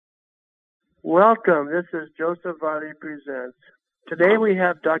Welcome. This is Joseph Varley Presents. Today we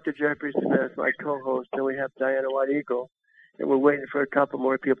have Dr. Jeffery Smith, my co-host, and we have Diane White Eagle, and we're waiting for a couple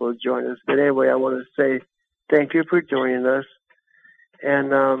more people to join us. But anyway, I want to say thank you for joining us.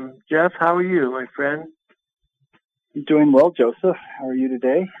 And Jeff, how are you, my friend? Doing well, Joseph. How are you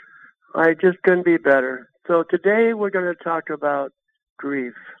today? I just couldn't be better. So today we're going to talk about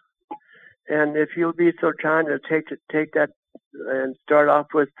grief. And if you'll be so kind to take that and start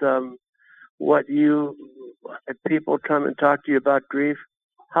off with if people come and talk to you about grief,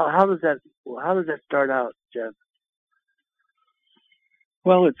 how does that start out, Jeff?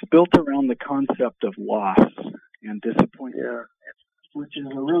 Well, it's built around the concept of loss and disappointment, which is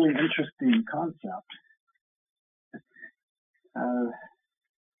a really interesting concept.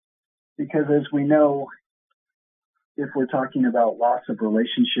 Because as we know, if we're talking about loss of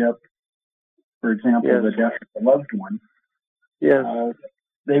relationship, for example, the death of a loved one,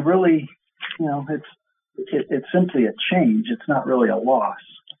 they really, it's simply a change. It's not really a loss.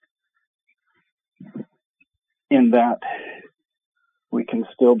 In that we can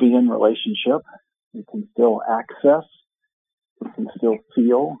still be in relationship, we can still access, we can still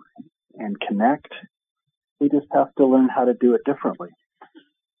feel and connect. We just have to learn how to do it differently.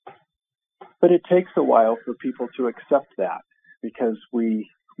 But it takes a while for people to accept that, because we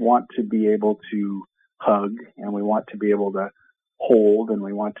want to be able to hug, and we want to be able to hold, and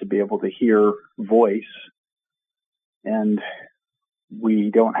we want to be able to hear voice. And we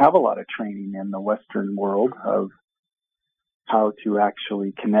don't have a lot of training in the Western world of how to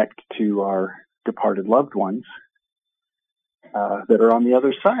actually connect to our departed loved ones that are on the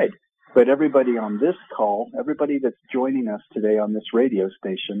other side. But everybody on this call, everybody that's joining us today on this radio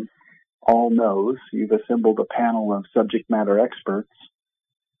station, all knows, you've assembled a panel of subject matter experts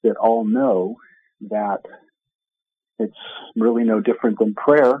that all know that it's really no different than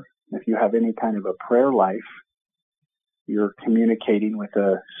prayer. If you have any kind of a prayer life, you're communicating with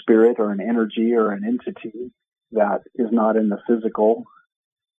a spirit or an energy or an entity that is not in the physical,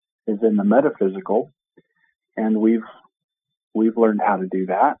 is in the metaphysical. And we've learned how to do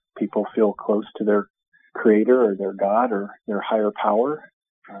that. People feel close to their creator or their God or their higher power,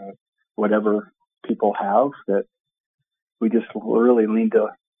 whatever people have, that we just really need to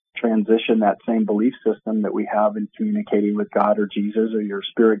transition that same belief system that we have in communicating with God or Jesus or your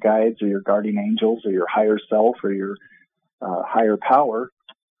spirit guides or your guardian angels or your higher self or your higher power.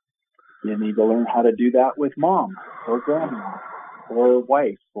 You need to learn how to do that with mom or grandma or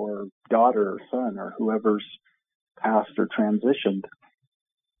wife or daughter or son or whoever's passed or transitioned.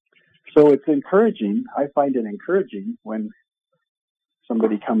 So it's encouraging. I find it encouraging when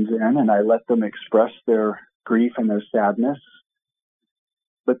somebody comes in and I let them express their grief and their sadness.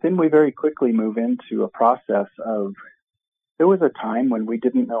 But then we very quickly move into a process of, there was a time when we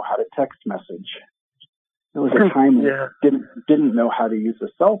didn't know how to text message. There was a time when we didn't know how to use a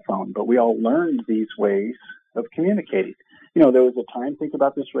cell phone, but we all learned these ways of communicating. There was a time, think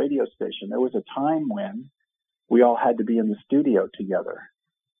about this radio station, there was a time when we all had to be in the studio together.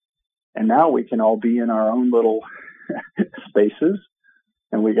 And now we can all be in our own little spaces,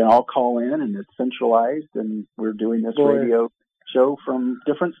 and we can all call in, and it's centralized, and we're doing this radio show from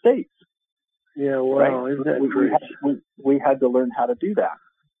different states. Yeah, wow, right? Isn't that great? We had to learn how to do that.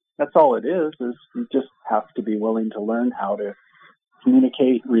 That's all it is you just have to be willing to learn how to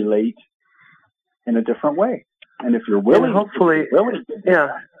communicate, relate in a different way. And if you're willing, and hopefully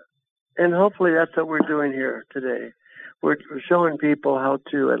that's what we're doing here today. We're showing people how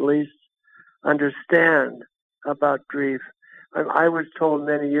to at least understand about grief. I was told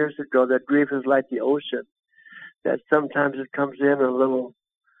many years ago that grief is like the ocean, that sometimes it comes in a little,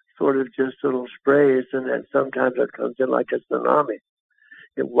 sort of just little sprays, and then sometimes it comes in like a tsunami.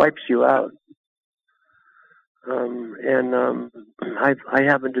 It wipes you out. I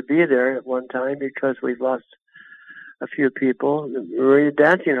happened to be there at one time because we've lost a few people. Maria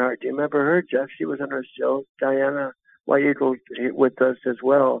Dancing Heart, do you remember her, Jeff? She was on our show. Diana White Eagle with us as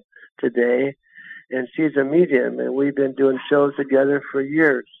well today. And she's a medium, and we've been doing shows together for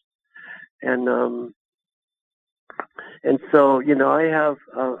years. And so, I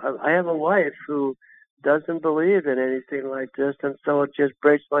have a wife who doesn't believe in anything like this, and so it just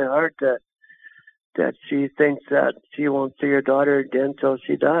breaks my heart that she thinks that she won't see her daughter again till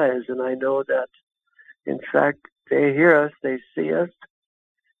she dies. And I know that, in fact, they hear us, they see us,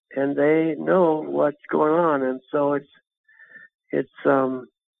 and they know what's going on. And so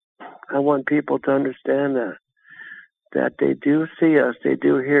I want people to understand that they do see us, they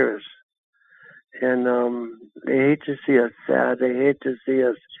do hear us. And they hate to see us sad. They hate to see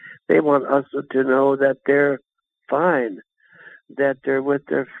us. They want us to know that they're fine, that they're with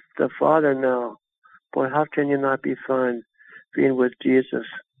the Father now. Boy, how can you not be fun being with Jesus?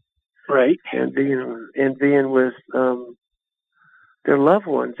 Right. And being with their loved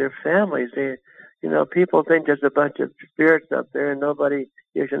ones, their families. People think there's a bunch of spirits up there and nobody,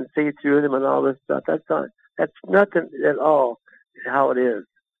 you can see through them and all this stuff. That's nothing at all how it is.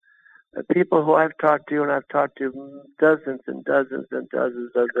 The people who I've talked to, and I've talked to dozens and dozens and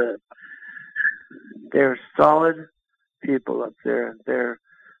dozens of them, they're solid people up there.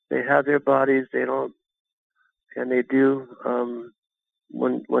 They have their bodies. They don't, and they do.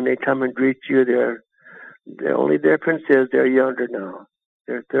 When they come and greet you, the only difference is they're younger now.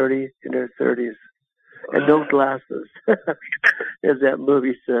 They're 30 in their 30s, and no glasses, as that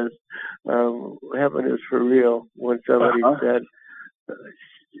movie says. Heaven is for real. When somebody said,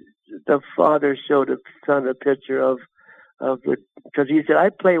 the father showed the son a picture of because he said, I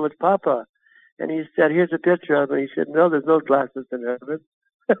play with Papa. And he said, here's a picture of him. And he said, no, there's no glasses in heaven.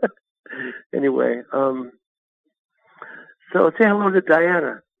 Anyway, so say hello to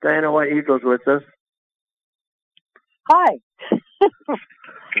Diana. Diana White Eagle's with us. Hi.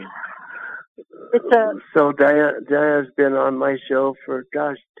 So Diana's been on my show for,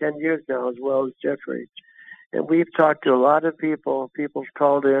 10 years now, as well as Jeffery. And we've talked to a lot of people. People's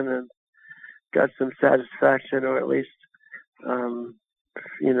called in and got some satisfaction, or at least,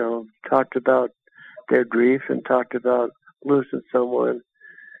 talked about their grief and talked about losing someone.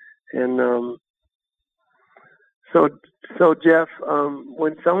 And so Jeff,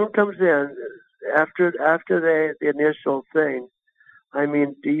 when someone comes in after the initial thing, I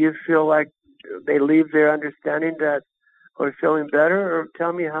mean, do you feel like they leave there understanding that or feeling better? Or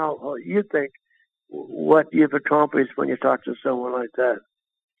tell me how you think what you've accomplished when you talk to someone like that.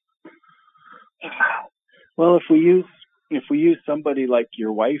 Well, if we use somebody like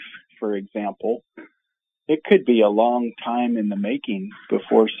your wife, for example, it could be a long time in the making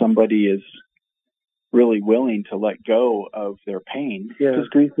before somebody is really willing to let go of their pain. Because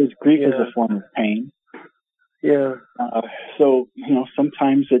grief is a form of pain. Yeah. So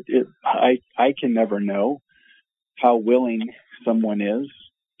sometimes I can never know how willing someone is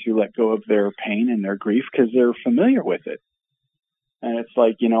to let go of their pain and their grief because they're familiar with it. And it's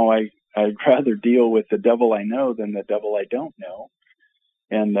like, I'd rather deal with the devil I know than the devil I don't know.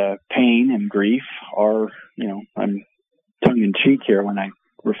 And the pain and grief are, I'm tongue-in-cheek here when I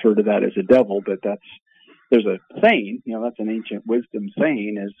refer to that as a devil, but there's a saying, that's an ancient wisdom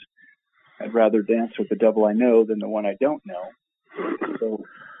saying, is I'd rather dance with the devil I know than the one I don't know. So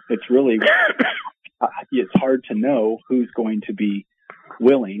it's really, it's hard to know who's going to be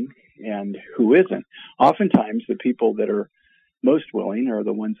willing and who isn't. Oftentimes the people that are most willing are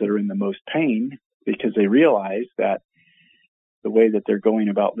the ones that are in the most pain, because they realize that the way that they're going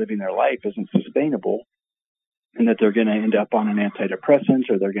about living their life isn't sustainable, and that they're going to end up on an antidepressant,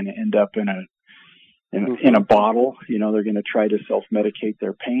 or they're going to end up in a bottle. They're going to try to self-medicate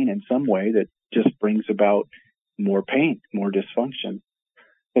their pain in some way that just brings about more pain, more dysfunction,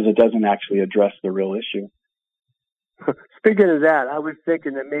 because it doesn't actually address the real issue. Speaking of that, I was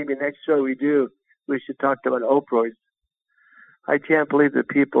thinking that maybe next show we should talk about opioids. I can't believe the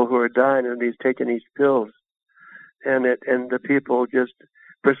people who are dying and taking these pills, and the people just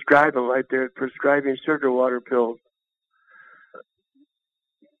prescribe them like they're prescribing sugar water pills.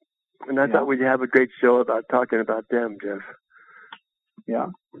 And I thought we'd have a great show about talking about them, Jeff.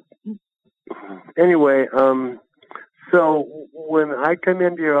 Yeah. Anyway, so when I come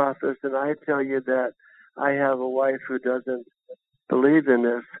into your office and I tell you that I have a wife who doesn't believe in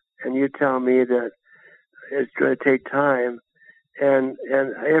this, and you tell me that it's going to take time, and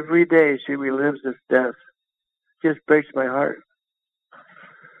every day she relives this death, just breaks my heart.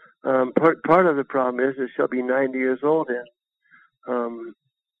 Part of the problem is that she'll be 90 years old, and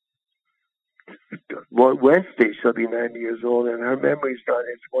Wednesday she'll be 90 years old, and her memory's not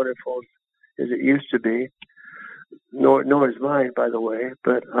as wonderful as it used to be. Nor is mine, by the way.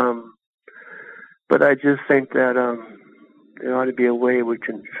 But I just think that there ought to be a way we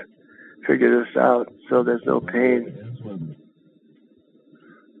can figure this out so there's no pain.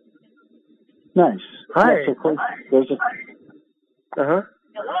 Nice. Hi. Yes, of course. Uh-huh.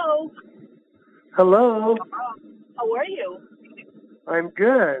 Hello. Hello. How are you? I'm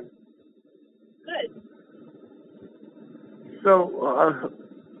good. Good. So,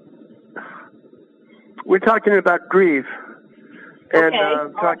 we're talking about grief.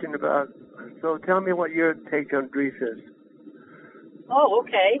 And talking about, so tell me what your take on grief is. Oh,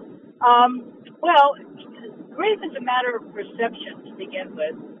 okay. Well, grief is a matter of perception to begin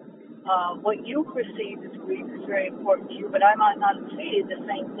with. What you perceive as grief is very important to you, but I might not see the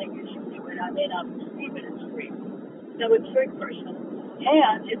same thing as you do, and I may not perceive it as grief. So it's very personal.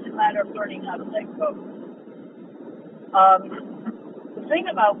 And it's a matter of learning how to let go. The thing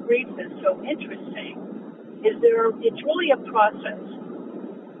about grief that's so interesting is it's really a process.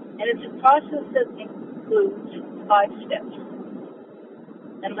 And it's a process that includes 5 steps.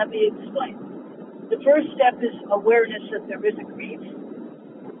 And let me explain. The first step is awareness that there is a grief.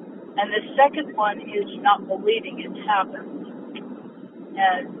 And the second one is not believing it's happened.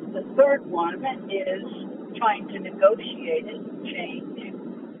 And the third one is trying to negotiate it, change.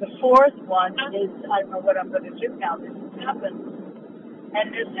 The fourth one is, I don't know what I'm going to do now this has happened.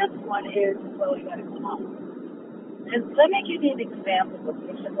 And the fifth one is, well, you got to come on. And let me give you an example of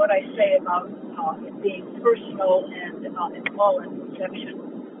this and what I say about it being personal and all in perception.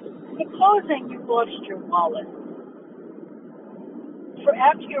 Supposing you lost your wallet. For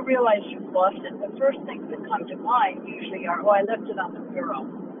after you realize you've lost it, the first things that come to mind usually are, I left it on the bureau.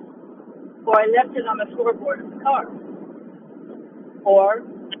 Or I left it on the floorboard of the car. Or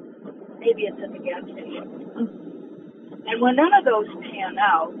maybe it's at the gas station. And when none of those pan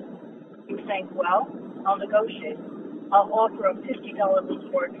out, you think, well, I'll negotiate. I'll offer a $50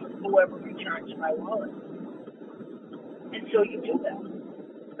 reward for whoever returns my wallet. And so you do that.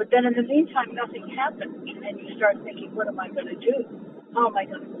 But then in the meantime, nothing happens, and you start thinking, what am I going to do? How am I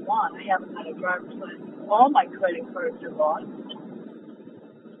going to go on? I haven't got a driver's license. All my credit cards are lost,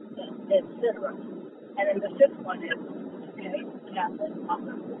 etc. And then the fifth one is, okay, it happened, I'm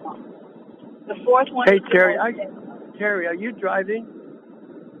going to go on. The fourth one is... Hey, Terry, are you driving?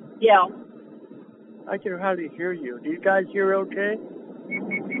 Yeah. I can hardly hear you. Do you guys hear okay?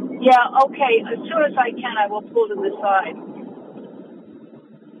 Yeah, okay. As soon as I can, I will pull to the side.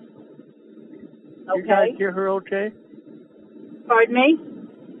 Okay. You guys hear her okay? Pardon me?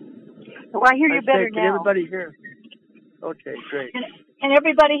 Oh, I hear you better now. Can everybody hear? Okay, great. Can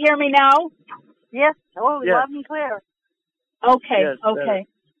everybody hear me now? Yes. Oh, yes. Loud and clear. Okay, yes, okay.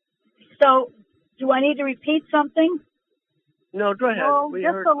 So, do I need to repeat something? No, go ahead. No,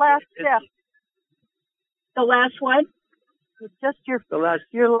 just the last step. The last one? It's just your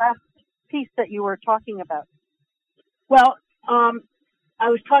last piece that you were talking about. Well, I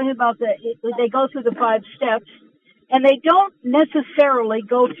was talking about they go through the 5 steps, and they don't necessarily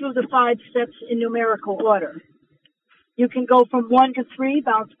go through the 5 steps in numerical order. You can go from 1 to 3,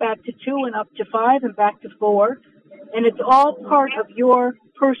 bounce back to 2, and up to 5, and back to 4, and it's all part of your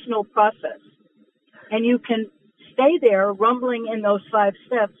personal process. And you can stay there rumbling in those 5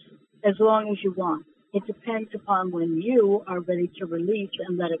 steps as long as you want. It depends upon when you are ready to release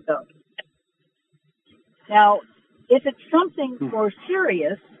and let it go. Now, if it's something more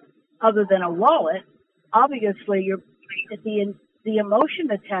serious, other than a wallet, obviously the emotion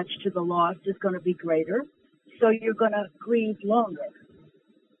attached to the loss is going to be greater, so you're going to grieve longer.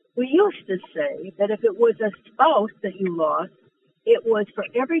 We used to say that if it was a spouse that you lost, it was for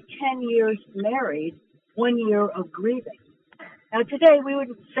every 10 years married, 1 year of grieving. Now, today, we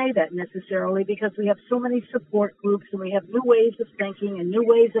wouldn't say that necessarily because we have so many support groups and we have new ways of thinking and new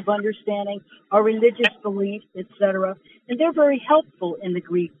ways of understanding our religious beliefs, etc. And they're very helpful in the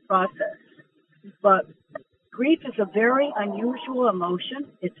grief process. But grief is a very unusual emotion.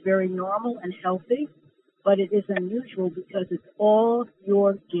 It's very normal and healthy, but it is unusual because it's all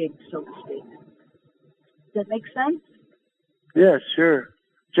your gig, so to speak. Does that make sense? Yes, sure.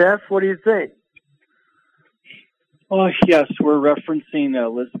 Jeff, what do you think? Oh, yes, we're referencing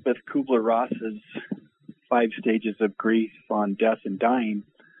Elizabeth Kubler-Ross's 5 stages of grief on death and dying.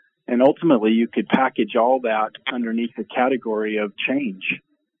 And ultimately, you could package all that underneath the category of change.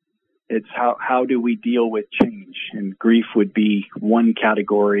 It's how do we deal with change? And grief would be one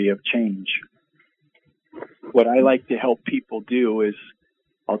category of change. What I like to help people do is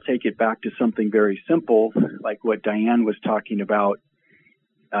I'll take it back to something very simple, like what Diane was talking about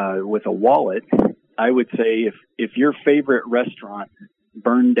with a wallet. I would say if your favorite restaurant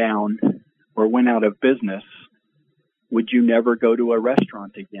burned down or went out of business, would you never go to a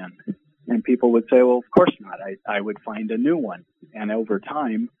restaurant again? And people would say, well, of course not. I would find a new one. And over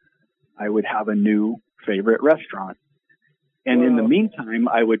time, I would have a new favorite restaurant. And in the meantime,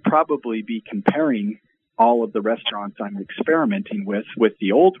 I would probably be comparing all of the restaurants I'm experimenting with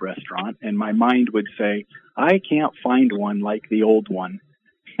the old restaurant. And my mind would say, I can't find one like the old one.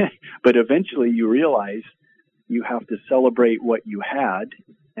 But eventually you realize you have to celebrate what you had,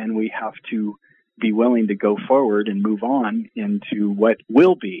 and we have to be willing to go forward and move on into what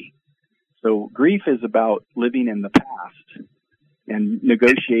will be. So grief is about living in the past, and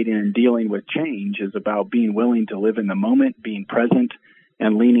negotiating and dealing with change is about being willing to live in the moment, being present,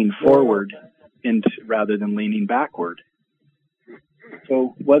 and leaning forward rather than leaning backward.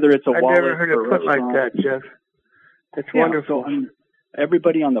 So whether it's a wallet I've never heard it put like that, Jeff. It's wonderful. So,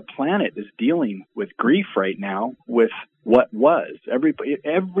 everybody on the planet is dealing with grief right now with what was.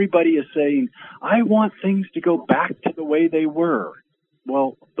 Everybody is saying, I want things to go back to the way they were.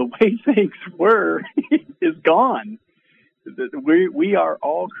 Well, the way things were is gone. We are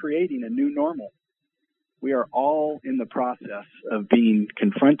all creating a new normal. We are all in the process of being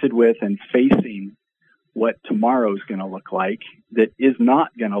confronted with and facing what tomorrow is going to look like that is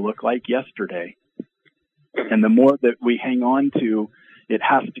not going to look like yesterday. And the more that we hang on to, it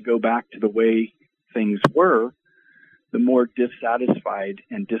has to go back to the way things were, the more dissatisfied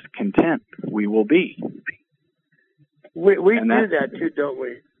and discontent we will be. We do that too, don't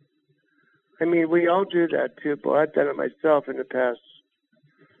we? I mean, we all do that too, but I've done it myself in the past.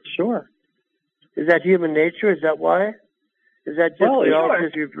 Sure. Is that human nature? Is that why? Is that just we all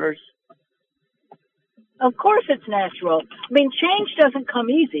just reverse? Of course it's natural. I mean, change doesn't come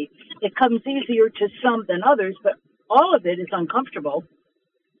easy. It comes easier to some than others, but all of it is uncomfortable.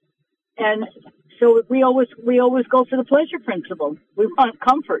 And so we always go for the pleasure principle. We want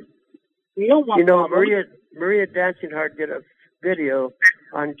comfort. We don't want problems. Maria Dancing Heart did a video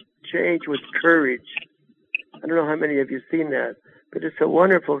on change with courage. I don't know how many of you have seen that, but it's a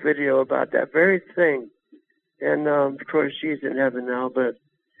wonderful video about that very thing. And of course, she's in heaven now, but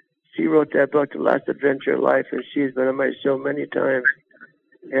she wrote that book, The Last Adventure of Life, and she's been on my show many times.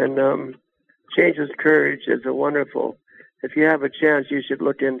 And Change with Courage is a wonderful. If you have a chance, you should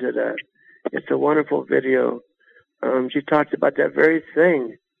look into that. It's a wonderful video. She talks about that very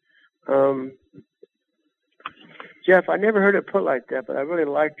thing. Jeff, I never heard it put like that, but I really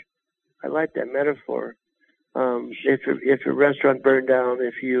like that metaphor. If your restaurant burned down,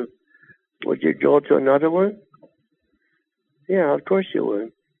 would you go to another one? Yeah, of course you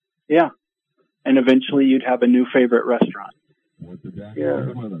would. Yeah, and eventually you'd have a new favorite restaurant. Yeah.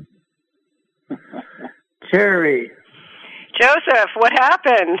 Terry. Joseph, what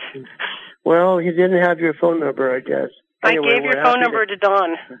happened? Well, he didn't have your phone number, I guess. Anyway, I gave your phone number to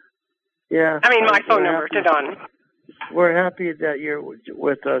Dawn. Yeah. I mean, my phone number to Dawn. We're happy that you're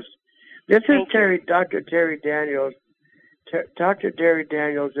with us. This is Dr. Terry Daniels. Dr. Terry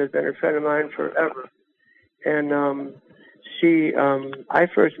Daniels has been a friend of mine forever. And I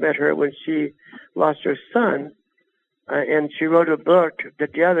first met her when she lost her son, and she wrote a book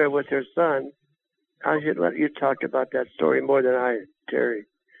together with her son. I should let you talk about that story more than I, Terry.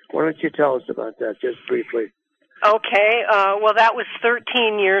 Why don't you tell us about that just briefly? Okay. Well, that was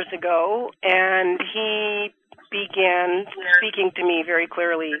 13 years ago, and he began speaking to me very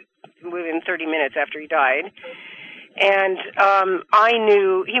clearly within 30 minutes after he died. And I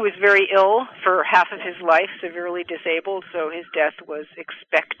knew he was very ill for half of his life, severely disabled, so his death was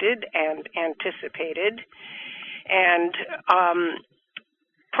expected and anticipated. And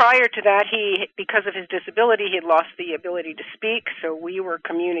prior to that, because of his disability, he had lost the ability to speak, so we were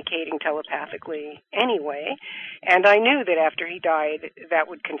communicating telepathically anyway. And I knew that after he died, that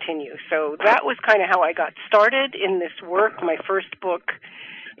would continue. So that was kind of how I got started in this work. My first book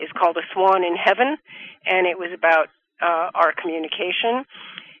is called A Swan in Heaven, and it was about our communication.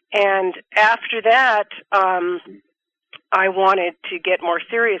 And after that, I wanted to get more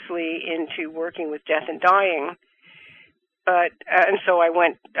seriously into working with death and dying. And so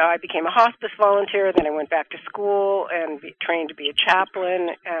I became a hospice volunteer, then I went back to school and trained to be a chaplain,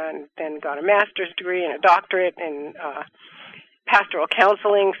 and then got a master's degree and a doctorate in pastoral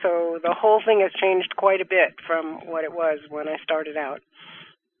counseling. So the whole thing has changed quite a bit from what it was when I started out.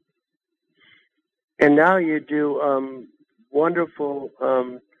 And now you do wonderful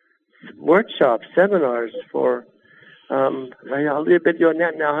workshops, seminars for, I'll leave it on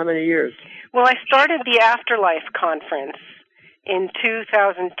that now. How many years? Well, I started the Afterlife Conference in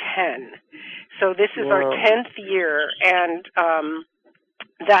 2010. So this is our 10th year, and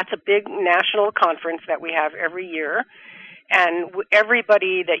that's a big national conference that we have every year. And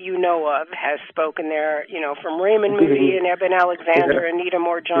everybody that you know of has spoken there, from Raymond Moody and Eben Alexander and Nita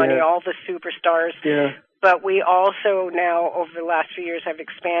Morjani, all the superstars. Yeah. But we also now, over the last few years, have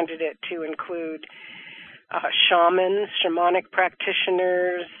expanded it to include shamans, shamanic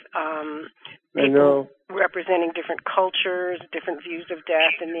practitioners, people representing different cultures, different views of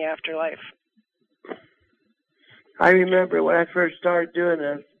death and the afterlife. I remember when I first started doing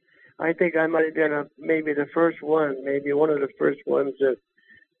this, I think I might have been maybe the first one, maybe one of the first ones that,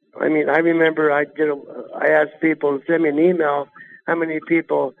 I remember I asked people to send me an email how many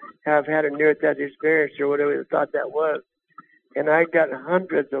people have had a near-death experience or whatever they thought that was. And I got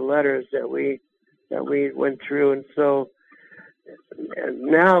hundreds of letters that we went through. And so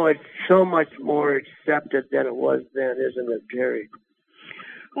now it's so much more accepted than it was then, isn't it, Jerry?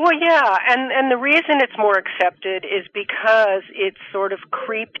 Well, yeah, and the reason it's more accepted is because it's sort of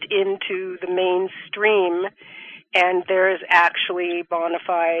creeped into the mainstream, and there is actually bona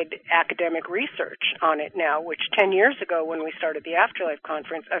fide academic research on it now, which 10 years ago when we started the Afterlife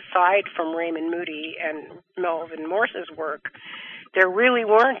Conference, aside from Raymond Moody and Melvin Morse's work, there really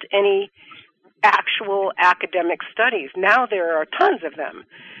weren't any actual academic studies. Now there are tons of them,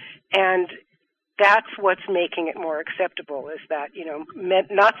 and that's what's making it more acceptable, is that,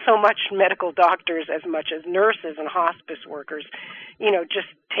 not so much medical doctors as much as nurses and hospice workers, just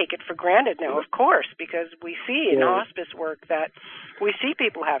take it for granted now, of course, because we see in hospice work that we see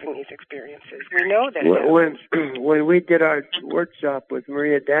people having these experiences. We know that when we did our workshop with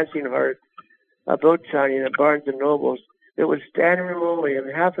Maria Dancing Heart about signing at Barnes & Noble's, it was standing room only, and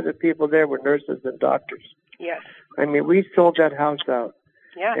half of the people there were nurses and doctors. Yes. I mean, we sold that house out.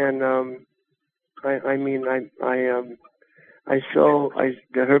 Yeah. And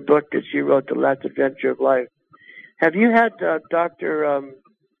her book that she wrote, The Last Adventure of Life. Have you had Dr.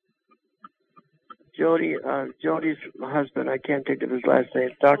 Jody's husband? I can't think of his last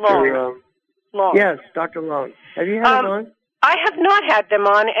name. Dr. Long. Yes, Dr. Long. Have you had him on? I have not had them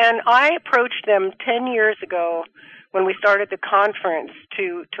on, and I approached them 10 years ago when we started the conference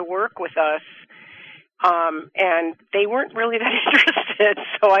to work with us, and they weren't really that interested,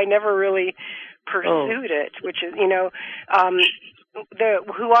 so I never really pursued it, which is,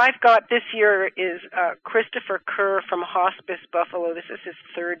 who I've got this year is Christopher Kerr from Hospice Buffalo. This is his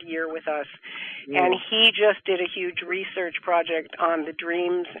third year with us, and he just did a huge research project on the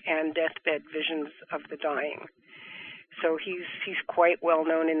dreams and deathbed visions of the dying. So he's quite well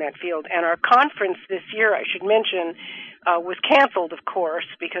known in that field. And our conference this year, I should mention, was canceled, of course,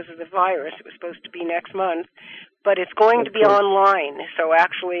 because of the virus. It was supposed to be next month, but it's going to be online. So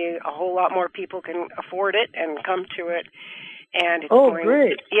actually, a whole lot more people can afford it and come to it. And it's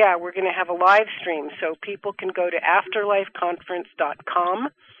great! Yeah, we're going to have a live stream, so people can go to afterlifeconference.com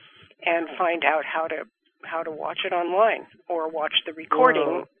and find out how to watch it online or watch the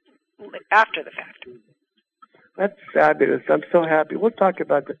recording after the fact. That's fabulous. I'm so happy. We'll talk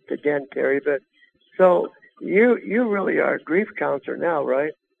about this again, Terry, but so you really are a grief counselor now,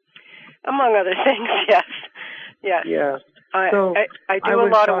 right? Among other things, yes. Yes. Yeah. I do a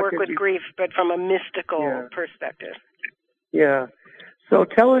lot of work with grief, but from a mystical perspective. Yeah. So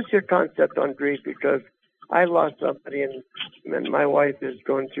tell us your concept on grief, because I lost somebody, and my wife is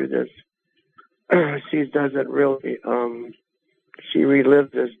going through this. She doesn't really, she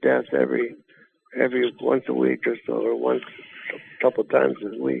relives his death every once a week or so, or once a couple times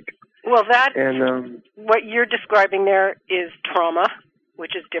a week. Well, what you're describing there is trauma,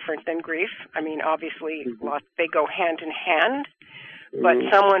 which is different than grief. I mean, obviously, they go hand in hand, but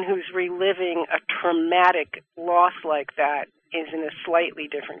someone who's reliving a traumatic loss like that is in a slightly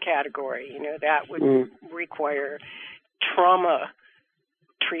different category. That would require trauma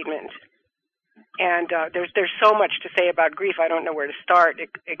treatment. And there's so much to say about grief. I don't know where to start,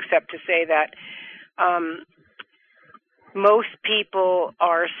 except to say that most people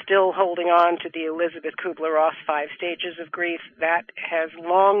are still holding on to the Elizabeth Kubler-Ross 5 stages of grief. That has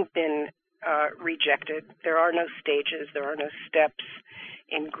long been rejected. There are no stages. There are no steps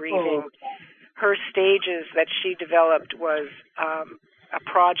in grieving. Her stages that she developed was a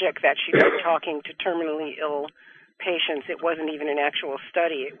project that she did talking to terminally ill patients. It wasn't even an actual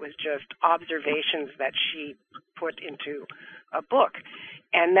study. It was just observations that she put into a book.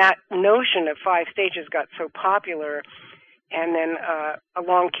 And that notion of 5 stages got so popular, and then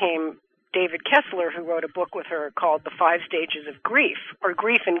along came David Kessler, who wrote a book with her called The 5 Stages of Grief, or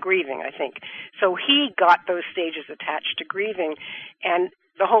Grief and Grieving, I think. So he got those stages attached to grieving, and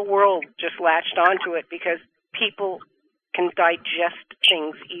the whole world just latched onto it because people can digest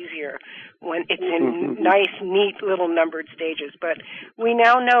things easier when it's in nice, neat little numbered stages. But we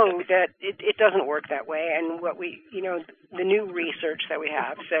now know that it doesn't work that way. And what the new research that we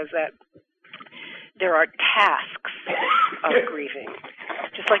have says that there are tasks of grieving,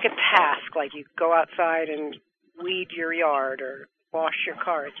 just like a task, like you go outside and weed your yard or wash your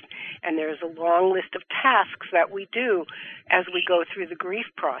cars. And there's a long list of tasks that we do as we go through the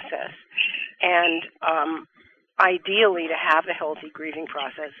grief process. And ideally, to have a healthy grieving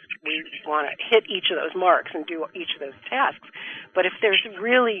process, we want to hit each of those marks and do each of those tasks. But if there's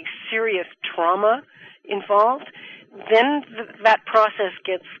really serious trauma involved, then that process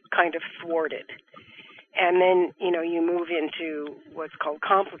gets kind of thwarted. And then, you move into what's called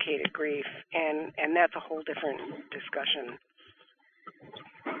complicated grief, and that's a whole different discussion.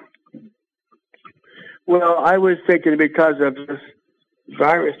 Well, I was thinking because of this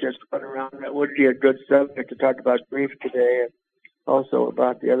virus that's going around, that would be a good subject to talk about grief today. also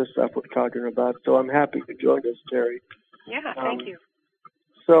about the other stuff we're talking about. So I'm happy you joined us, Terry. Yeah, thank you.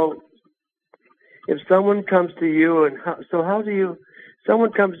 So if someone comes to you,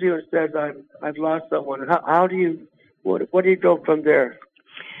 someone comes to you and says, I've lost someone, how do you, what do you go from there?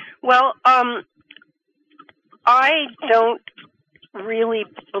 Well, I don't really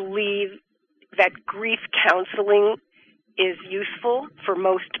believe that grief counseling is useful for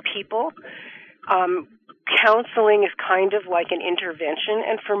most people. Counseling is kind of like an intervention,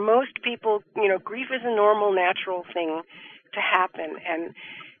 and for most people, grief is a normal, natural thing to happen, and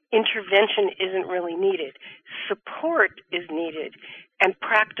intervention isn't really needed. Support is needed, and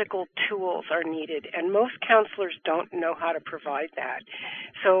practical tools are needed, and most counselors don't know how to provide that.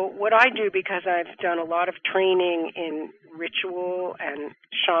 So what I do, because I've done a lot of training in ritual and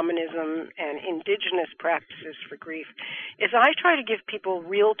shamanism and indigenous practices for grief, is I try to give people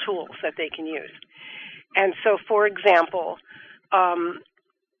real tools that they can use. And so, for example,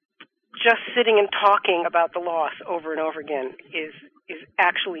 just sitting and talking about the loss over and over again is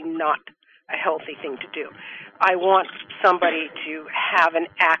actually not a healthy thing to do. I want somebody to have an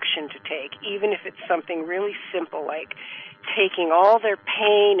action to take, even if it's something really simple like taking all their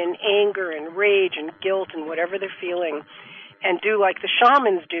pain and anger and rage and guilt and whatever they're feeling and do like the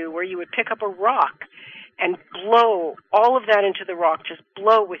shamans do, where you would pick up a rock and blow all of that into the rock, just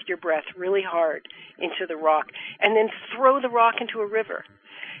blow with your breath really hard into the rock, and then throw the rock into a river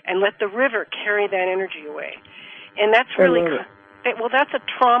and let the river carry that energy away. And that's really, well, that's a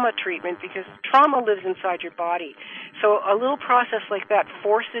trauma treatment, because trauma lives inside your body. So a little process like that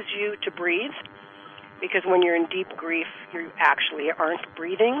forces you to breathe, because when you're in deep grief, you actually aren't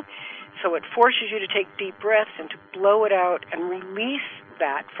breathing. So it forces you to take deep breaths and to blow it out and release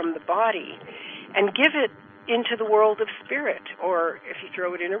that from the body and give it into the world of spirit. Or if you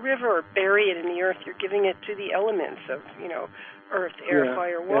throw it in a river or bury it in the earth, you're giving it to the elements of, earth, air,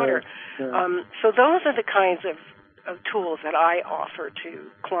 fire, water. So those are the kinds of tools that I offer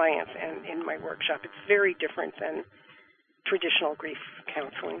to clients and in my workshop. It's very different than traditional grief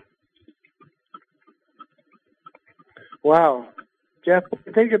counseling. Wow. Jeff,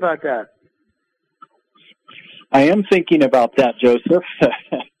 think about that. I am thinking about that, Joseph.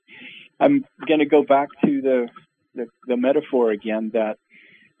 I'm going to go back to the metaphor again, that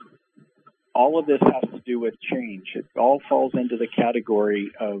all of this has to do with change. It all falls into the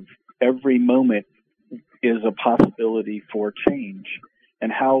category of every moment is a possibility for change,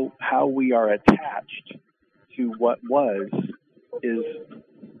 and how we are attached to what was is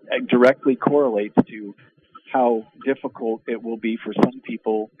directly correlates to how difficult it will be for some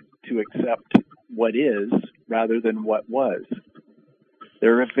people to accept what is rather than what was.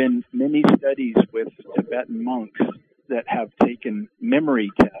 There have been many studies with Tibetan monks that have taken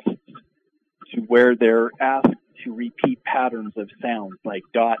memory tests to where they're asked to repeat patterns of sounds like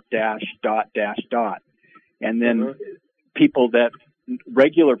dot, dash, dot, dash, dot. And then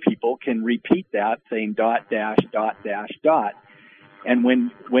regular people can repeat that, saying dot, dash, dot, dash, dot. And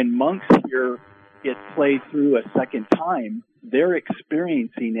when monks hear it play through a second time, they're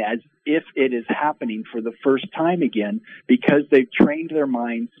experiencing it as if it is happening for the first time again, because they've trained their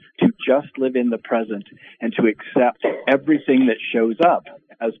minds to just live in the present and to accept everything that shows up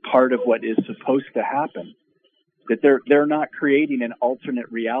as part of what is supposed to happen. That they're not creating an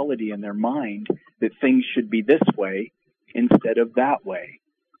alternate reality in their mind that things should be this way instead of that way.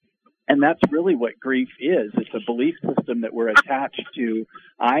 And that's really what grief is. It's a belief system that we're attached to.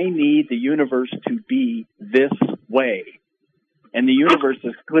 I need the universe to be this way. And the universe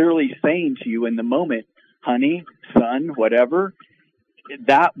is clearly saying to you in the moment, honey, son, whatever,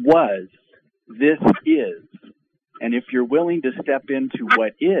 that was, this is. And if you're willing to step into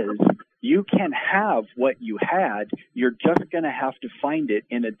what is, you can have what you had. You're just going to have to find it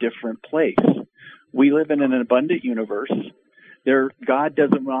in a different place. We live in an abundant universe. God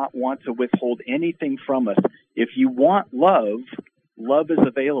does not want to withhold anything from us. If you want love, love is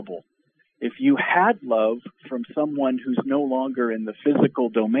available. If you had love from someone who's no longer in the physical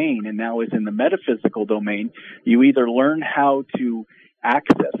domain and now is in the metaphysical domain, you either learn how to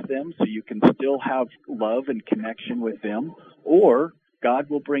access them so you can still have love and connection with them, or God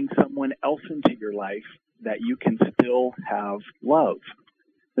will bring someone else into your life that you can still have love.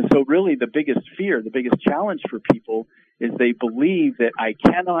 And so really the biggest fear, the biggest challenge for people is they believe that I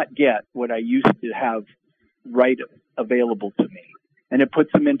cannot get what I used to have right available to me. And it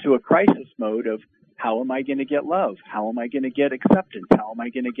puts them into a crisis mode of, how am I going to get love? How am I going to get acceptance? How am I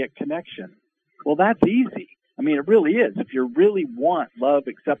going to get connection? Well, that's easy. I mean, it really is. If you really want love,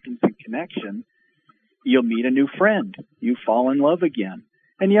 acceptance, and connection, you'll meet a new friend. You fall in love again.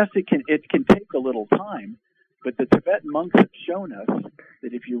 And yes, it can take a little time, But the Tibetan monks have shown us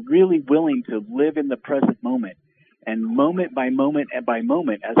that if you're really willing to live in the present moment, and moment by moment and by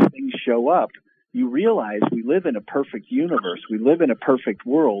moment as things show up, you realize we live in a perfect universe. We live in a perfect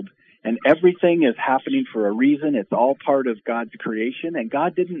world, and everything is happening for a reason. It's all part of God's creation, and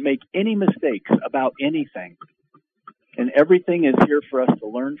God didn't make any mistakes about anything. And everything is here for us to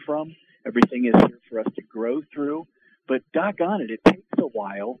learn from. Everything is here for us to grow through. But doggone it, it takes a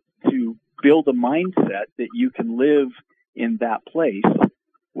while to build a mindset that you can live in that place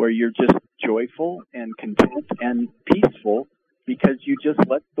where you're just joyful and content and peaceful because you just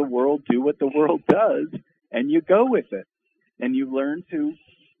let the world do what the world does and you go with it. And you learn to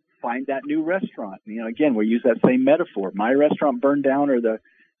find that new restaurant. You know, again, we use that same metaphor. My restaurant burned down or the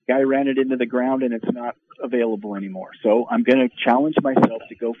guy ran it into the ground and it's not available anymore. So I'm going to challenge myself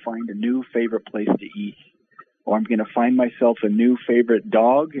to go find a new favorite place to eat. Or I'm going to find myself a new favorite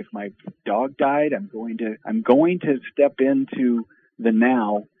dog. If my dog died, I'm going to step into the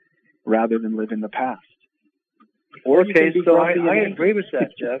now rather than live in the past. Or okay, so I agree with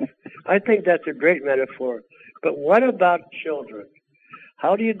that, Jeff. I think that's a great metaphor. But what about children?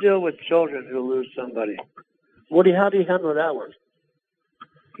 How do you deal with children who lose somebody? How do you handle that one?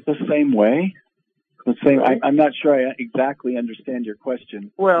 The same way. I'm not sure I exactly understand your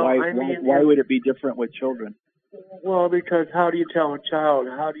question. Well, why would it be different with children? Well, because how do you talk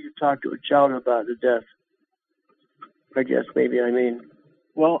to a child about the death? I guess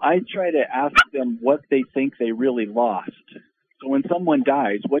Well, I try to ask them what they think they really lost. So when someone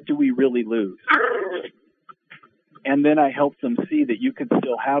dies, what do we really lose? And then I help them see that you can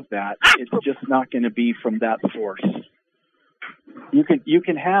still have that. It's just not going to be from that source. You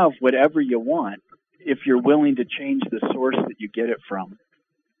can have whatever you want if you're willing to change the source that you get it from.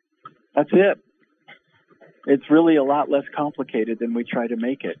 That's it. It's really a lot less complicated than we try to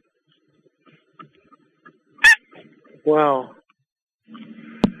make it. Wow.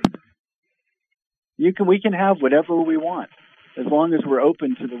 We can have whatever we want as long as we're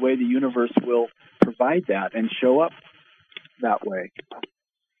open to the way the universe will provide that and show up that way.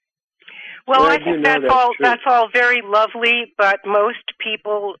 Well, I think that's all very lovely, but most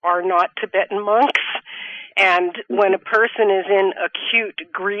people are not Tibetan monks. And when a person is in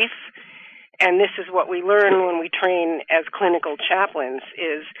acute grief, and this is what we learn when we train as clinical chaplains,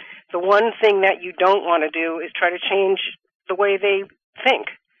 is the one thing that you don't want to do is try to change the way they think.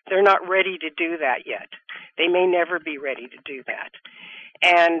 They're not ready to do that yet. They may never be ready to do that.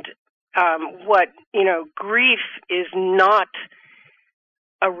 And grief is not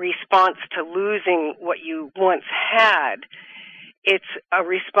a response to losing what you once had. It's a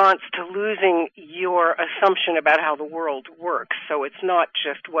response to losing your assumption about how the world works. So it's not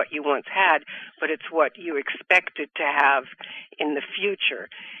just what you once had, but it's what you expected to have in the future.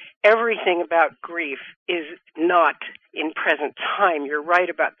 Everything about grief is not in present time. You're right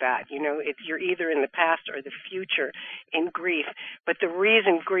about that. You're either in the past or the future in grief. But the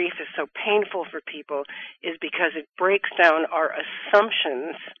reason grief is so painful for people is because it breaks down our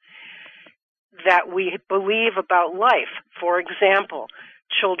assumptions that we believe about life. For example,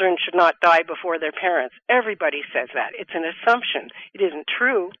 children should not die before their parents. Everybody says that. It's an assumption. It isn't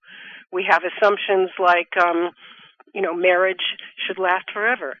true. We have assumptions like, marriage should last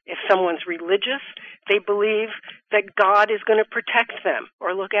forever. If someone's religious, they believe that God is going to protect them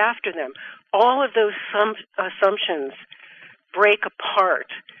or look after them. All of those assumptions break apart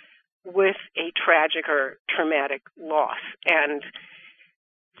with a tragic or traumatic loss. And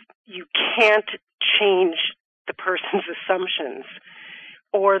you can't change the person's assumptions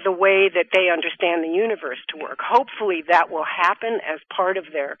or the way that they understand the universe to work. Hopefully that will happen as part of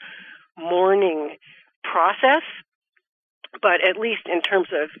their mourning process. But at least in terms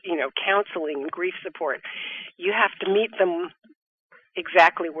of, counseling and grief support, you have to meet them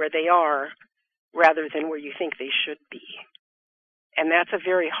exactly where they are rather than where you think they should be. And that's a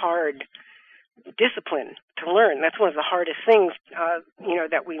very hard discipline to learn. That's one of the hardest things,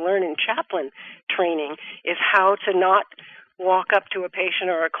 that we learn in chaplain training is how to not walk up to a patient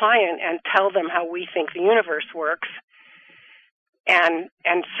or a client and tell them how we think the universe works, and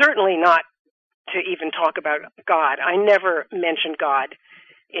certainly not to even talk about God. I never mention God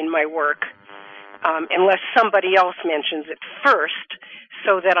in my work unless somebody else mentions it first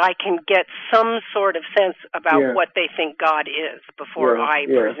so that I can get some sort of sense about what they think God is before I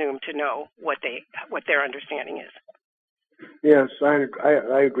presume to know what their understanding is. Yes,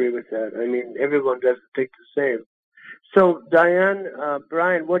 I agree with that. I mean, everyone doesn't think the same. So, Diane,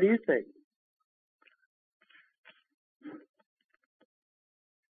 Bryan, what do you think?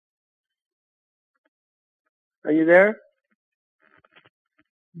 Are you there?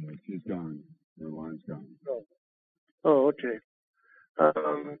 She's gone. Oh, okay.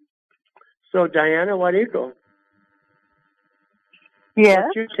 So, Diana, why do you go? Yes.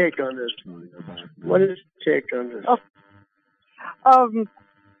 What's your take on this? What is your take on this? Oh,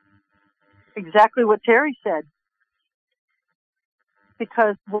 exactly what Terry said.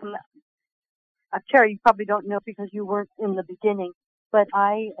 Because when Terry, you probably don't know because you weren't in the beginning, but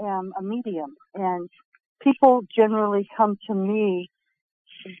I am a medium, and people generally come to me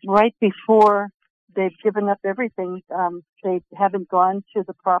right before they've given up everything. They haven't gone to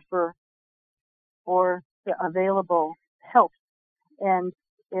the proper or the available help. And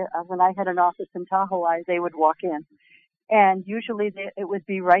when I had an office in Tahoe, they would walk in. And usually it would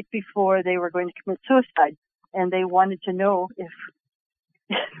be right before they were going to commit suicide. And they wanted to know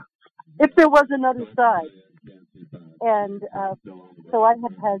if there was another side. And so I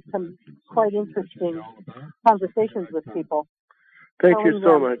have had some quite interesting conversations with people. Thank you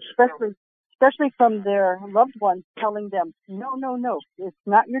so much. Especially from their loved ones, telling them, no, it's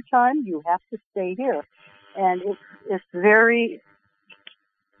not your time. You have to stay here. And it's very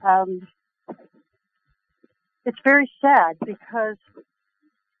sad because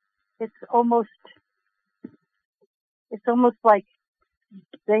it's almost like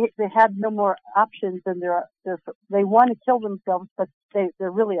they have no more options, and they want to kill themselves, but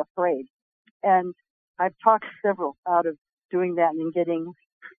they're really afraid. And I've talked several out of doing that and getting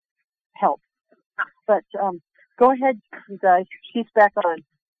help. But go ahead, you guys. She's back on.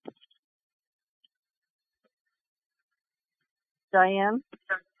 Diane?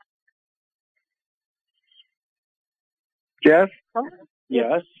 Jeff? Oh?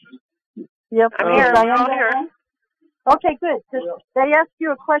 Yes. Yep. I'm here. Diane, I'm here. Okay, good. They asked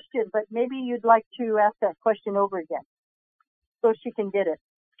you a question, but maybe you'd like to ask that question over again so she can get it.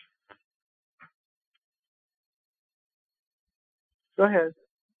 Go ahead.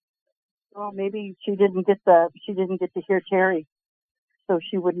 Oh, maybe she didn't get to hear Terry, so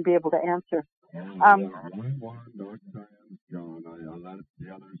she wouldn't be able to answer.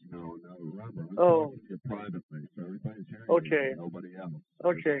 Oh. Okay.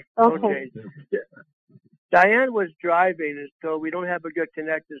 Diane was driving, and so we don't have a good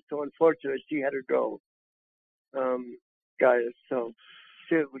connection. So unfortunately, she had to go. Guys, so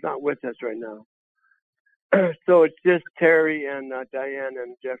she was not with us right now. So it's just Terry and Diane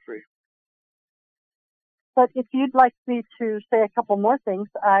and Jeffrey. But if you'd like me to say a couple more things,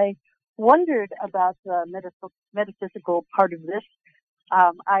 I wondered about the metaphysical part of this.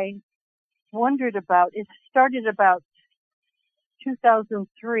 I wondered about, it started about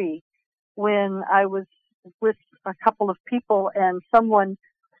 2003 when I was with a couple of people and someone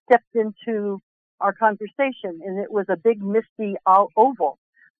stepped into our conversation, and it was a big misty oval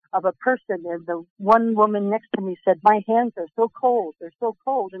of a person, and the one woman next to me said, "My hands are so cold, they're so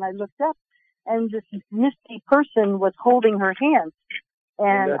cold." And I looked up, and this misty person was holding her hand,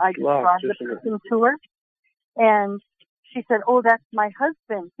 and I described the person to her, and she said, "Oh, that's my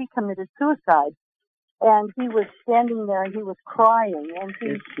husband. He committed suicide." And he was standing there, and he was crying, and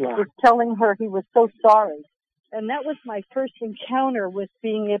he was telling her he was so sorry. And that was my first encounter with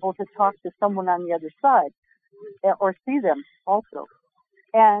being able to talk to someone on the other side, or see them also.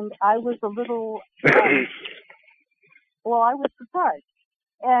 And I was a little, I was surprised.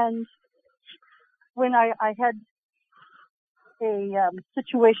 And when I had a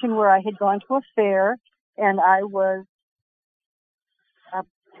situation where I had gone to a fair, and I was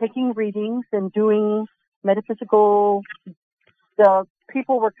taking readings and doing metaphysical, the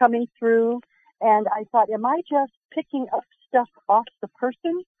people were coming through, and I thought, am I just picking up stuff off the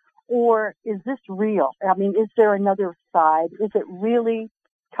person, or is this real? I mean, is there another side? Is it really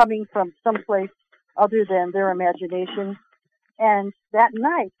coming from someplace other than their imagination? And that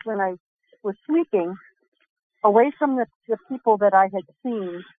night, when I was sleeping, away from the people that I had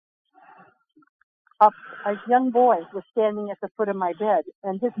seen, a young boy was standing at the foot of my bed,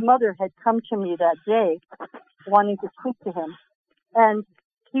 and his mother had come to me that day wanting to speak to him. And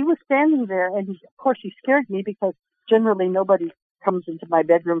he was standing there, and of course he scared me because generally nobody comes into my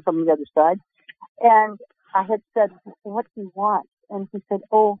bedroom from the other side. And I had said, "What do you want?" And he said,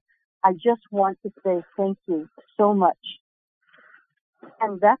 "Oh, I just want to say thank you so much."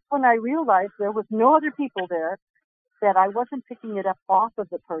 And that's when I realized there was no other people there, that I wasn't picking it up off of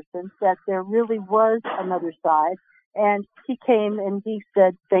the person, that there really was another side. And he came and he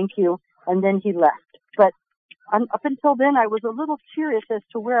said, "Thank you," and then he left. But up until then, I was a little curious as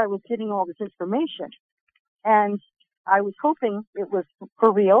to where I was getting all this information. And I was hoping it was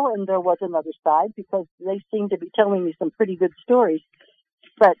for real and there was another side, because they seemed to be telling me some pretty good stories.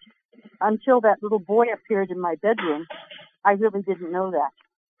 But until that little boy appeared in my bedroom, I really didn't know that.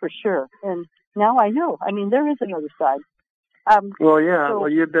 for sure. And now I know. I mean, there is another side. Well,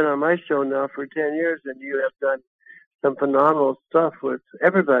 you've been on my show now for 10 years, and you have done some phenomenal stuff with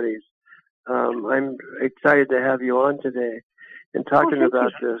everybody's. I'm excited to have you on today and talking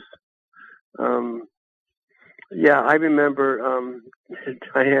about this. I remember,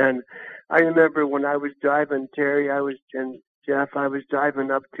 Diane, I remember when I was driving, Terry, and Jeff, I was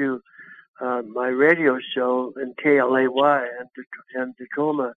driving up to my radio show in KLAY in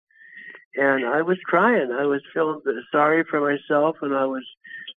Tacoma, and I was crying. I was feeling sorry for myself, and it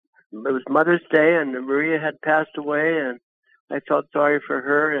was Mother's Day, and Maria had passed away, and I felt sorry for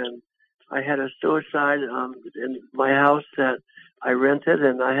her, and I had a suicide in my house that I rented,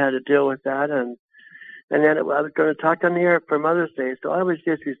 and I had to deal with that, and then I was going to talk on the air for Mother's Day, so I was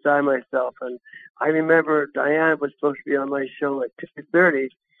just beside myself. And I remember Diane was supposed to be on my show at 2:30,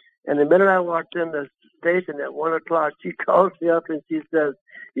 and the minute I walked in the station at 1 o'clock, she calls me up and she says,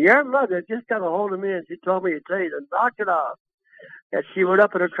 "Your mother just got a hold of me, and she told me to tell you to knock it off." And she went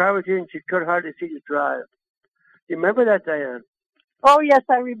up in her car with you, and she could hardly see you drive. You remember that, Diane? Oh, yes,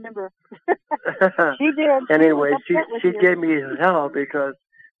 I remember. She did. Anyway, she gave me hell because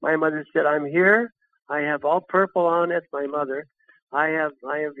my mother said, "I'm here. I have all purple on." It's my mother. I have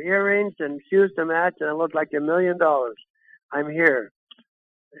earrings and shoes to match, and I look like $1 million. I'm here.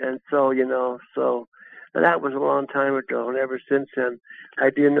 And so, that was a long time ago. And ever since then, I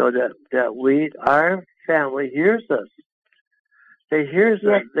do know that our family hears us. They hear us.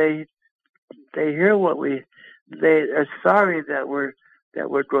 They hear what they are sorry that we're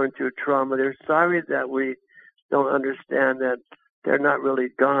going through trauma. They're sorry that we don't understand that they're not really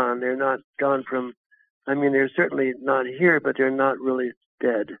gone. They're not gone from, they're certainly not here, but they're not really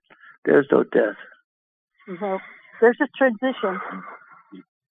dead. There's no death. Mm-hmm. There's a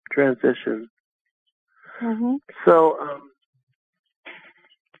transition. Mm-hmm. So,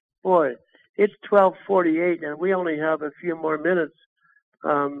 boy, it's 12:48, and we only have a few more minutes.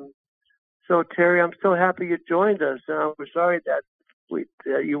 So, Terry, I'm so happy you joined us, and I'm sorry that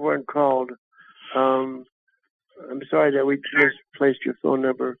you weren't called. I'm sorry that we misplaced your phone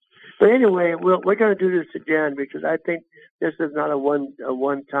number. But anyway, we're going to do this again because I think this is not a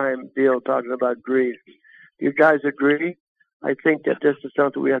one-time deal talking about grief. You guys agree? I think that this is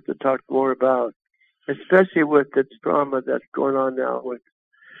something we have to talk more about, especially with the trauma that's going on now with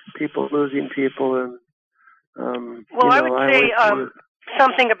people losing people. And I would say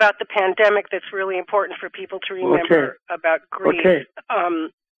something about the pandemic that's really important for people to remember about grief. Okay.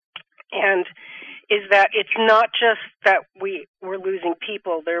 And is that it's not just that we're losing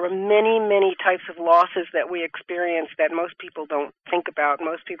people. There are many, many types of losses that we experience that most people don't think about.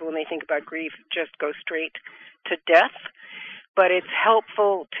 Most people, when they think about grief, just go straight to death. But it's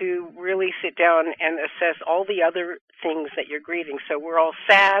helpful to really sit down and assess all the other things that you're grieving. So we're all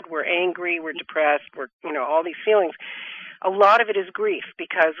sad, we're angry, we're depressed, we're, all these feelings. A lot of it is grief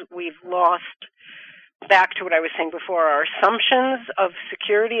because we've lost, back to what I was saying before, our assumptions of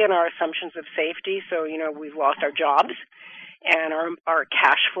security and our assumptions of safety. So, we've lost our jobs and our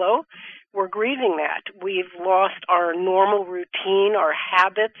cash flow. We're grieving that. We've lost our normal routine, our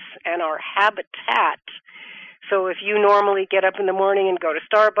habits, and our habitat. So if you normally get up in the morning and go to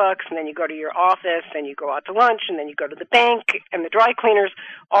Starbucks, and then you go to your office, and you go out to lunch, and then you go to the bank and the dry cleaners,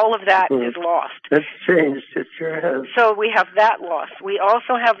 all of that is lost. That's changed. It sure has. So we have that loss. We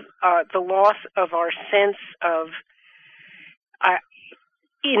also have the loss of our sense of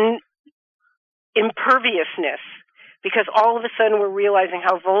imperviousness, because all of a sudden we're realizing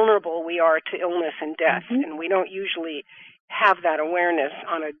how vulnerable we are to illness and death, and we don't usually have that awareness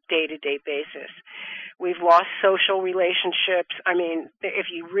on a day-to-day basis. We've lost social relationships. If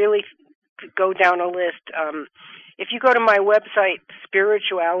you really go down a list, if you go to my website,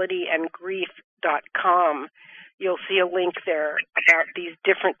 spiritualityandgrief.com, you'll see a link there about these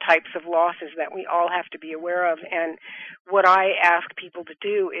different types of losses that we all have to be aware of. And what I ask people to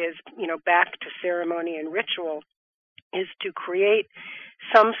do is, back to ceremony and ritual, is to create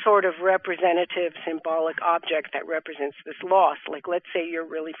some sort of representative symbolic object that represents this loss. Like, let's say you're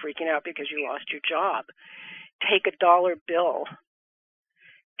really freaking out because you lost your job. Take a dollar bill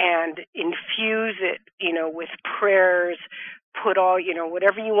and infuse it, with prayers. Put all,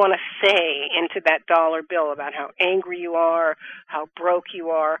 whatever you want to say into that dollar bill about how angry you are, how broke you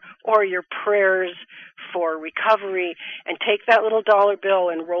are, or your prayers for recovery, and take that little dollar bill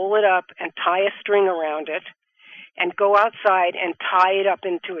and roll it up and tie a string around it and go outside and tie it up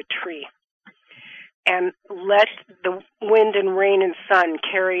into a tree. And let the wind and rain and sun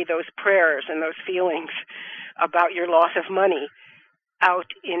carry those prayers and those feelings about your loss of money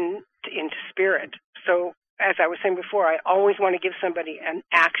out into spirit. So as I was saying before, I always want to give somebody an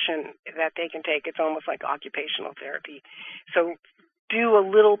action that they can take. It's almost like occupational therapy. So do a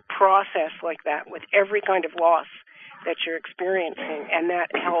little process like that with every kind of loss that you're experiencing, and that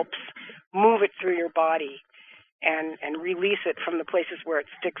helps move it through your body and release it from the places where it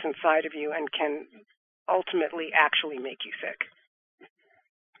sticks inside of you and can ultimately actually make you sick.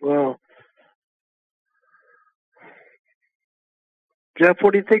 Well, Jeff,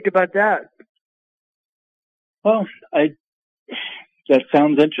 what do you think about that? Well, that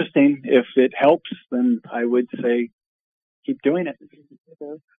sounds interesting. If it helps, then I would say keep doing it.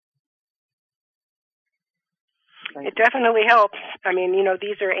 It definitely helps. I mean,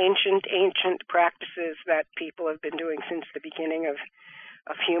 these are ancient practices that people have been doing since the beginning of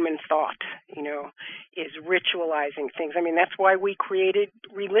human thought, is ritualizing things. I mean, that's why we created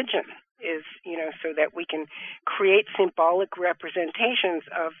religion, is, so that we can create symbolic representations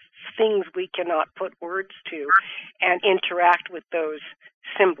of things we cannot put words to and interact with those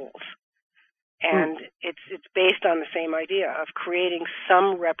symbols. And it's based on the same idea of creating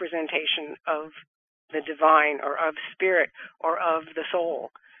some representation of the divine or of spirit or of the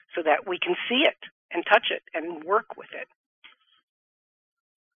soul so that we can see it and touch it and work with it.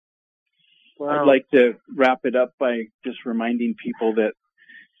 Wow. I'd like to wrap it up by just reminding people that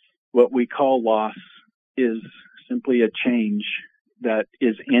what we call loss is simply a change that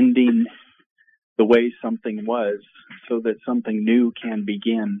is ending the way something was so that something new can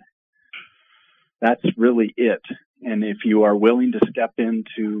begin. That's really it. And if you are willing to step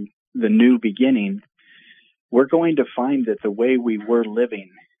into the new beginning, we're going to find that the way we were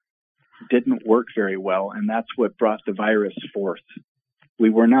living didn't work very well, and that's what brought the virus forth. We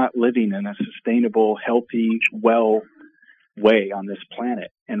were not living in a sustainable, healthy, well way on this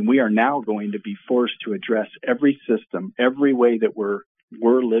planet, and we are now going to be forced to address every system, every way that we're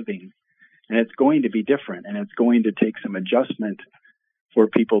living, and it's going to be different, and it's going to take some adjustment for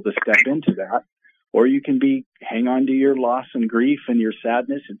people to step into that. Or you can hang on to your loss and grief and your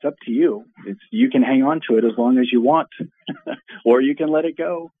sadness. It's up to you. You can hang on to it as long as you want, or you can let it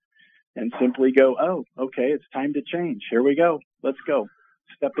go and simply go, oh, okay, it's time to change. Here we go. Let's go.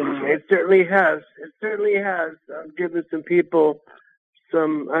 Step into it. It certainly has. It certainly has given some people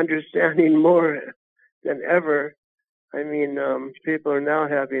some understanding more than ever. I mean, people are now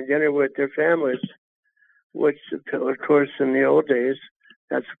having dinner with their families, which, of course, in the old days,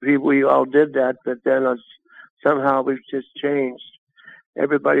 we all did that, but then somehow we've just changed.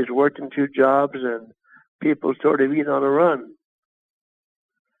 Everybody's working 2 jobs, and people sort of eat on the run.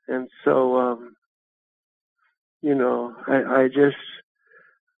 And so,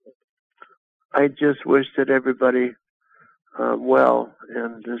 I just wish that everybody well,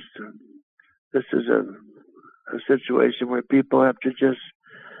 and this is a situation where people have to just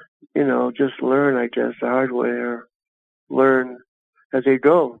learn, I guess, the hard way, or learn as they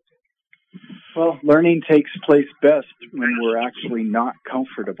go. Well, learning takes place best when we're actually not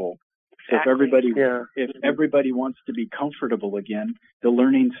comfortable. So if everybody wants to be comfortable again, the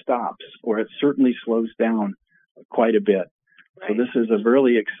learning stops, or it certainly slows down quite a bit. Right. So this is a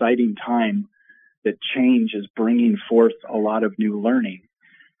really exciting time that change is bringing forth a lot of new learning.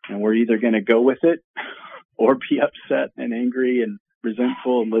 And we're either going to go with it or be upset and angry and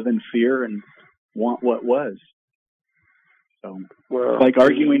resentful and live in fear and want what was. So it's like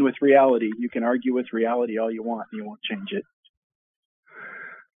arguing with reality. You can argue with reality all you want, and you won't change it.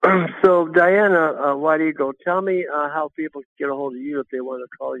 So, Diana, Wadigo, tell me how people can get a hold of you if they want to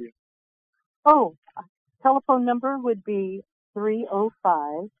call you. Oh, telephone number would be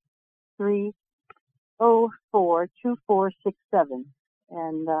 305-304-2467.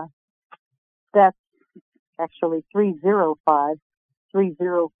 And that's actually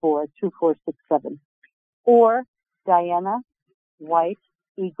 305-304-2467. Or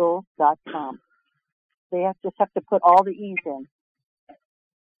DianaWhiteEagle.com. They just have to put all the E's in.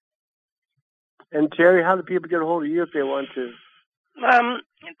 And Terry, how do people get a hold of you if they want to?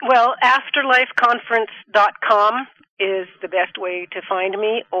 Well, afterlifeconference.com is the best way to find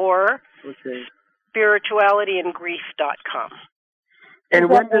me, or spiritualityandgrief.com. And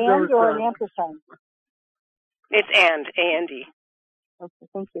when do those? Or an ampersand? It's A-N-D. Okay,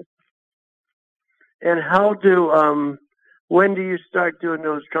 thank you. And when do you start doing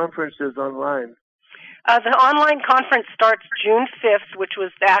those conferences online? The online conference starts June 5th, which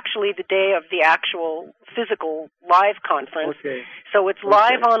was actually the day of the actual physical live conference. Okay. So it's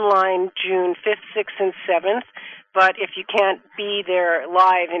live online June 5th, 6th, and 7th. But if you can't be there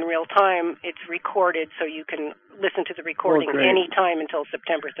live in real time, it's recorded, so you can listen to the recording any time until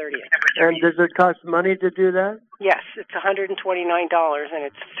September 30th. And does it cost money to do that? Yes, it's $129, and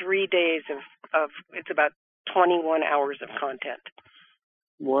it's 3 days of it's about 21 hours of content.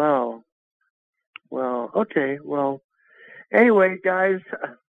 Wow. Well, okay. Well, anyway, guys,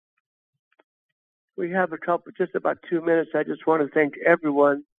 we have just about 2 minutes. I just want to thank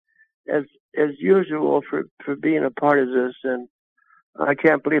everyone, as usual, for being a part of this. And I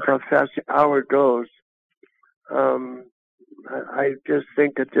can't believe how fast the hour goes. I just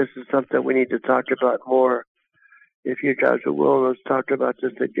think that this is something we need to talk about more. If you guys are willing, let's talk about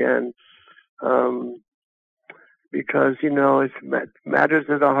this again. Because, it's matters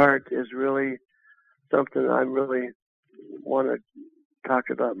of the heart is really something I really want to talk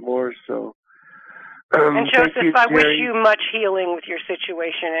about more. So, and Joseph, you, I wish you much healing with your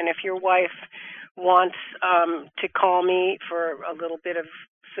situation. And if your wife wants to call me for a little bit of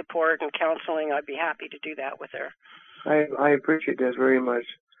support and counseling, I'd be happy to do that with her. I appreciate that very much.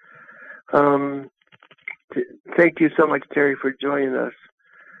 Thank you so much, Terry, for joining us.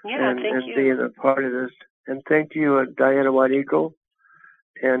 Yeah, and you. Being a part of this. And thank you, Diana White Eagle,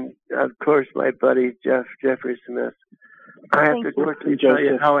 and of course my buddy Jeffery Smith. I have to quickly tell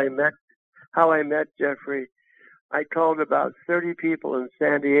you how I met Jeffery. I called about 30 people in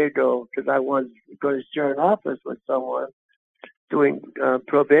San Diego because I was going to share an office with someone doing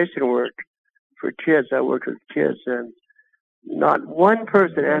probation work for kids. I work with kids, and not one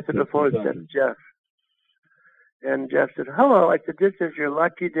person answered the phone except Jeff. And Jeff said, "Hello." I said, "This is your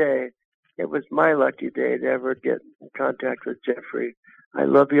lucky day." It was my lucky day to ever get in contact with Jeffery. I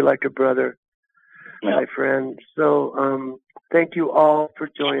love you like a brother, my friend. So thank you all for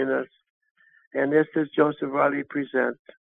joining us. And this is Joseph Varley Presents.